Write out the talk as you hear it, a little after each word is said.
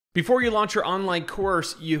Before you launch your online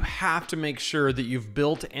course, you have to make sure that you've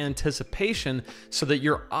built anticipation so that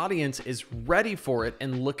your audience is ready for it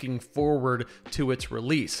and looking forward to its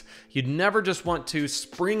release. You'd never just want to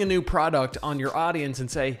spring a new product on your audience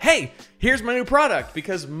and say, hey, here's my new product,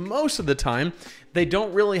 because most of the time, they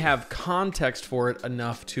don't really have context for it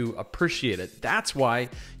enough to appreciate it. That's why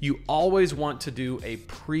you always want to do a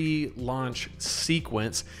pre-launch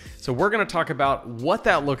sequence. So we're gonna talk about what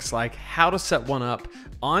that looks like, how to set one up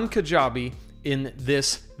on Kajabi in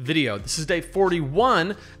this video. This is day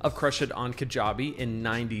 41 of Crush It on Kajabi in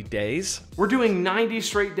 90 days. We're doing 90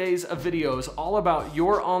 straight days of videos all about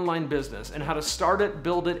your online business and how to start it,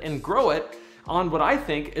 build it, and grow it on what I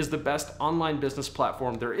think is the best online business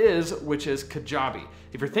platform there is, which is Kajabi.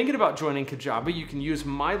 If you're thinking about joining Kajabi, you can use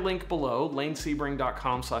my link below,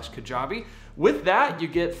 lanesebring.com/Kajabi. With that, you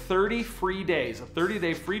get 30 free days, a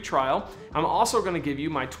 30-day free trial. I'm also gonna give you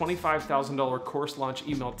my $25,000 course launch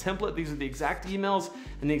email template. These are the exact emails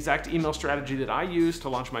and the exact email strategy that I used to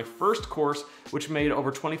launch my first course, which made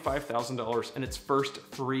over $25,000 in its first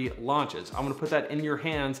 3 launches. I'm gonna put that in your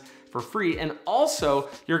hands for free. And also,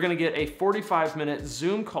 you're gonna get a 45-minute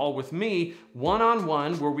Zoom call with me,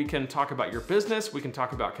 one-on-one, where we can talk about your business, we can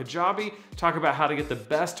talk about Kajabi, talk about how to get the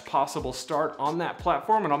best possible start on that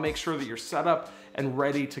platform, and I'll make sure that you're set up and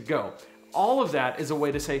ready to go. All of that is a way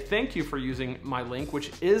to say thank you for using my link, which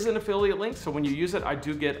is an affiliate link. So when you use it, I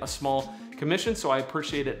do get a small commission, so I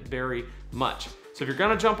appreciate it very much. So if you're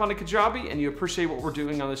gonna jump onto Kajabi and you appreciate what we're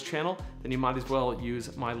doing on this channel, then you might as well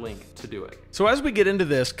use my link to do it. So as we get into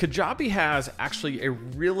this, Kajabi has actually a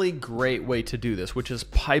really great way to do this, which is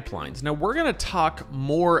pipelines. Now we're gonna talk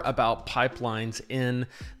more about pipelines in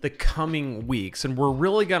the coming weeks, and we're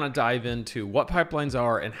really gonna dive into what pipelines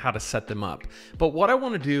are and how to set them up. But what I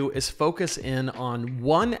wanna do is focus in on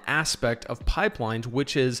one aspect of pipelines,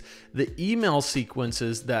 which is the email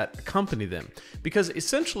sequences that accompany them. Because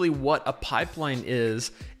essentially what a pipeline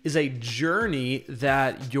is a journey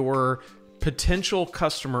that your potential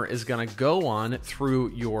customer is going to go on through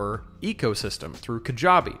your ecosystem, through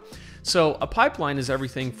Kajabi. So a pipeline is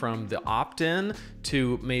everything from the opt-in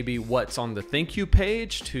to maybe what's on the thank you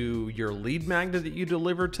page, to your lead magnet that you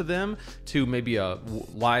deliver to them, to maybe a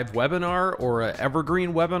live webinar or an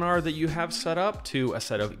evergreen webinar that you have set up, to a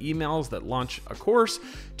set of emails that launch a course,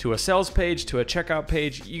 to a sales page, to a checkout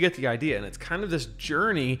page. You get the idea. And it's kind of this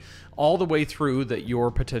journey all the way through that your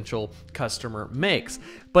potential customer makes.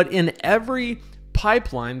 But in every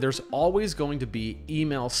pipeline, there's always going to be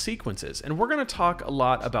email sequences. And we're going to talk a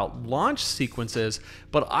lot about launch sequences,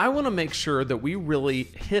 but I want to make sure that we really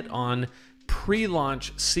hit on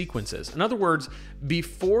pre-launch sequences. In other words,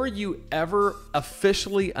 before you ever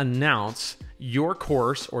officially announce your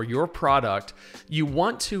course or your product, you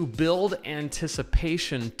want to build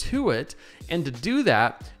anticipation to it. And to do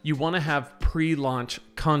that, you want to have pre-launch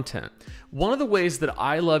content. One of the ways that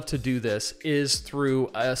I love to do this is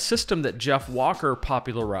through a system that Jeff Walker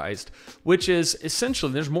popularized, which is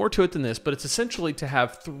essentially, there's more to it than this, but it's essentially to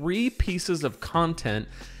have 3 pieces of content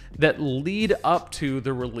that lead up to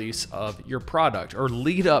the release of your product or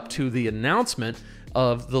lead up to the announcement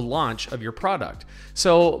of the launch of your product.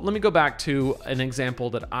 So let me go back to an example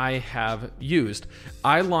that I have used.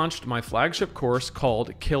 I launched my flagship course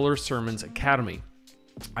called Killer Sermons Academy.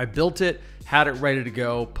 I built it, had it ready to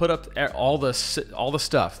go, put up all the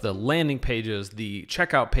stuff, the landing pages, the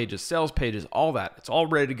checkout pages, sales pages, all that. It's all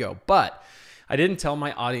ready to go. But I didn't tell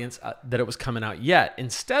my audience that it was coming out yet.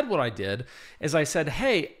 Instead, what I did is I said,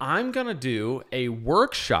 hey, I'm going to do a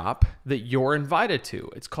workshop that you're invited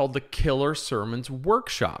to. It's called the Killer Sermons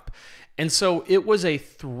Workshop. And so it was a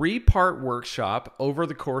 3-part workshop over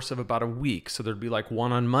the course of about a week. So there'd be like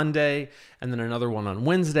one on Monday, and then another one on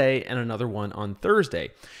Wednesday, and another one on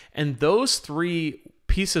Thursday. And those 3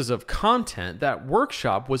 pieces of content, that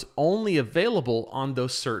workshop was only available on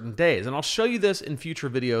those certain days. And I'll show you this in future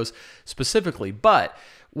videos specifically. But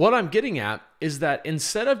what I'm getting at is that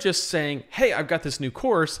instead of just saying, hey, I've got this new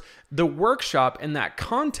course, the workshop and that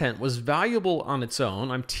content was valuable on its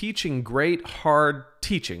own. I'm teaching great hard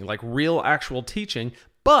teaching, like real actual teaching,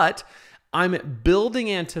 but I'm building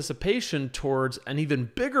anticipation towards an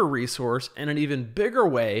even bigger resource and an even bigger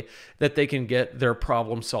way that they can get their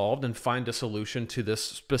problem solved and find a solution to this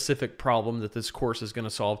specific problem that this course is going to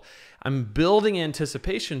solve. I'm building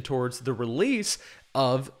anticipation towards the release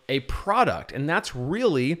of a product. And that's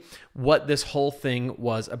really what this whole thing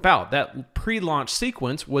was about. That pre-launch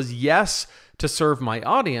sequence was, yes, to serve my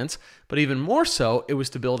audience, but even more so, it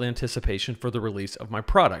was to build anticipation for the release of my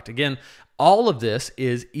product. Again, all of this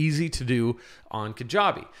is easy to do on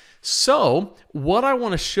Kajabi. So what I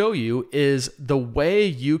want to show you is the way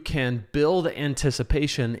you can build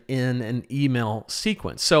anticipation in an email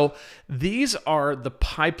sequence. So these are the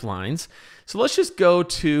pipelines. So let's just go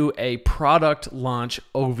to a product launch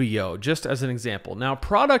OVO, just as an example. Now,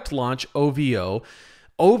 product launch OVO,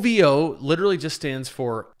 OVO literally just stands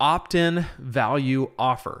for opt-in value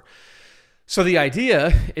offer. So the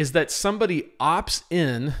idea is that somebody opts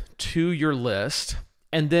in to your list,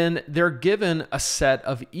 and then they're given a set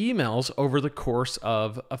of emails over the course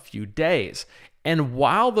of a few days. And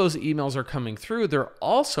while those emails are coming through, they're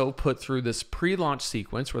also put through this pre-launch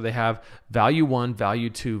sequence where they have value 1, value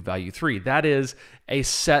 2, value 3. That is a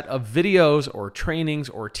set of videos or trainings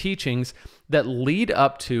or teachings that lead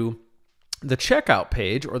up to the checkout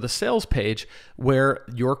page or the sales page where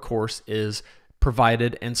your course is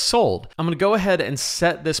provided and sold. I'm going to go ahead and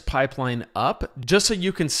set this pipeline up just so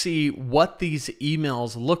you can see what these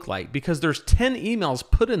emails look like, because there's 10 emails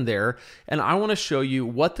put in there, and I want to show you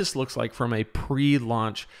what this looks like from a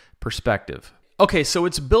pre-launch perspective. Okay, so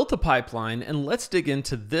it's built a pipeline, and let's dig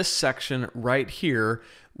into this section right here,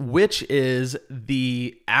 which is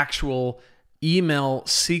the actual email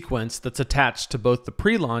sequence that's attached to both the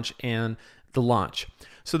pre-launch and the launch.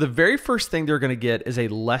 So the very first thing they're going to get is a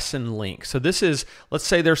lesson link. So this is, let's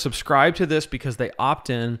say they're subscribed to this because they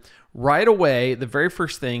opt in. Right away, the very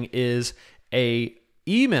first thing is a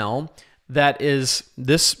email that is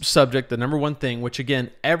this subject, the number one thing, which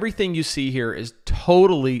again, everything you see here is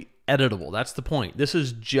totally editable. That's the point. This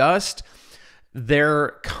is just their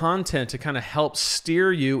content to kind of help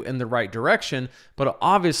steer you in the right direction, but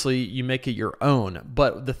obviously you make it your own.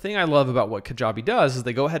 But the thing I love about what Kajabi does is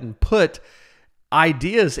they go ahead and put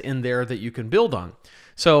ideas in there that you can build on.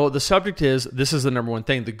 So the subject is, this is the number one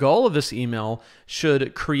thing. The goal of this email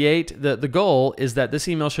should create, the goal is that this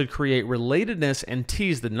email should create relatedness and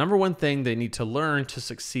tease the number one thing they need to learn to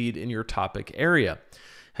succeed in your topic area.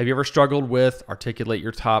 Have you ever struggled with articulate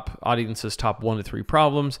your top audience's top 1 to 3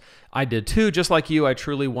 problems? I did too. Just like you, I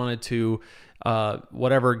truly wanted to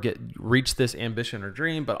reach this ambition or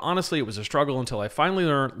dream. But honestly, it was a struggle until I finally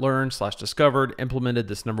learned/discovered, implemented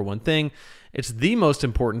this number one thing. It's the most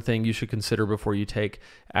important thing you should consider before you take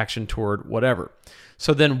action toward whatever.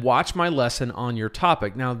 So then watch my lesson on your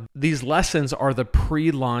topic. Now, these lessons are the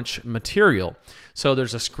pre-launch material. So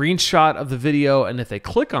there's a screenshot of the video, and if they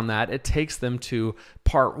click on that, it takes them to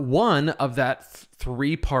part 1 of that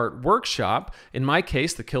 3-part workshop. In my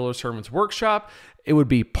case, the Killer Sermons workshop. It would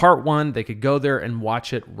be part 1. They could go there and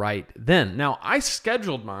watch it right then. Now, I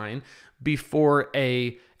scheduled mine before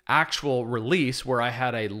a actual release where I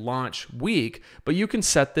had a launch week, but you can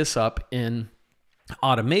set this up in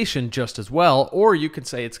automation just as well, or you can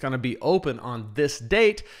say it's going to be open on this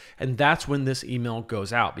date, and that's when this email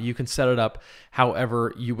goes out. But you can set it up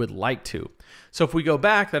however you would like to. So if we go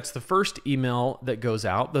back, that's the first email that goes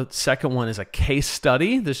out. The second one is a case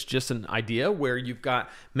study. This is just an idea where you've got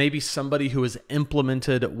maybe somebody who has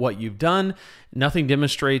implemented what you've done. Nothing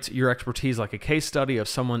demonstrates your expertise like a case study of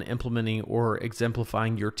someone implementing or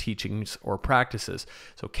exemplifying your teachings or practices.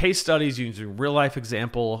 So case studies using real life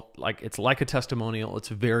example, it's like a testimonial. It's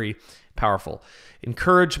very powerful.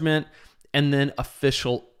 Encouragement, and then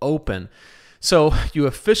official open. So you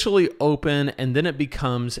officially open, and then it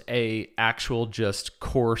becomes a actual just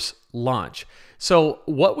course launch. So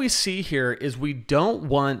what we see here is we don't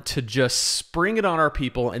want to just spring it on our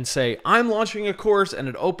people and say, I'm launching a course and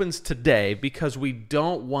it opens today, because we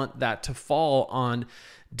don't want that to fall on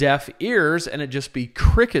deaf ears and it just be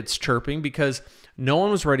crickets chirping because no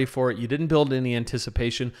one was ready for it. You didn't build any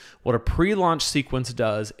anticipation. What a pre-launch sequence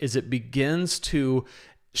does is it begins to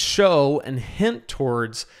show and hint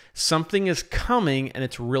towards something is coming, and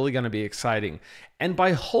it's really going to be exciting. And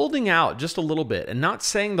by holding out just a little bit and not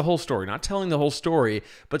saying the whole story, not telling the whole story,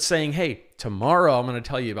 but saying, hey, tomorrow I'm going to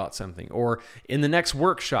tell you about something, or in the next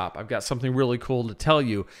workshop, I've got something really cool to tell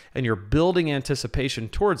you, and you're building anticipation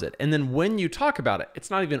towards it. And then when you talk about it, it's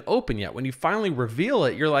not even open yet. When you finally reveal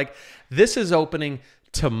it, you're like, this is opening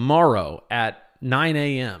tomorrow at 9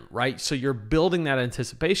 a.m., right? So you're building that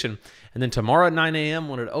anticipation. And then tomorrow at 9 a.m.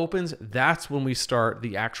 when it opens, that's when we start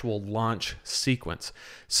the actual launch sequence.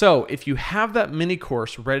 So if you have that mini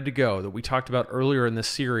course ready to go that we talked about earlier in this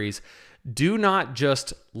series, do not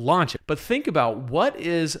just launch it, but think about what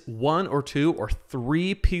is 1 or 2 or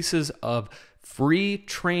 3 pieces of free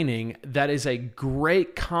training that is a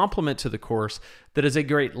great complement to the course, that is a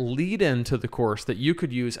great lead-in to the course that you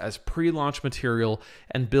could use as pre-launch material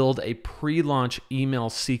and build a pre-launch email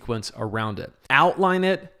sequence around it. Outline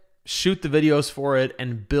it, shoot the videos for it,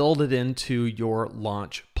 and build it into your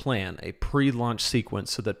launch plan, a pre-launch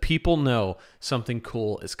sequence, so that people know something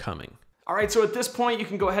cool is coming. All right, so at this point, you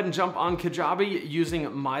can go ahead and jump on Kajabi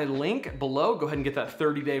using my link below. Go ahead and get that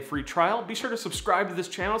 30-day free trial. Be sure to subscribe to this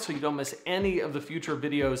channel so you don't miss any of the future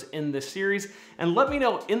videos in this series. And let me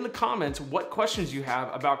know in the comments what questions you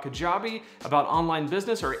have about Kajabi, about online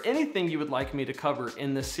business, or anything you would like me to cover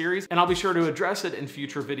in this series, and I'll be sure to address it in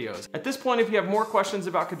future videos. At this point, if you have more questions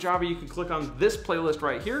about Kajabi, you can click on this playlist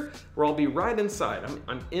right here, where I'll be right inside.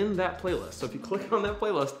 I'm in that playlist. So if you click on that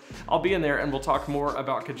playlist, I'll be in there and we'll talk more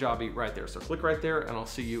about Kajabi right there. So click right there and I'll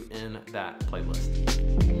see you in that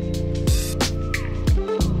playlist.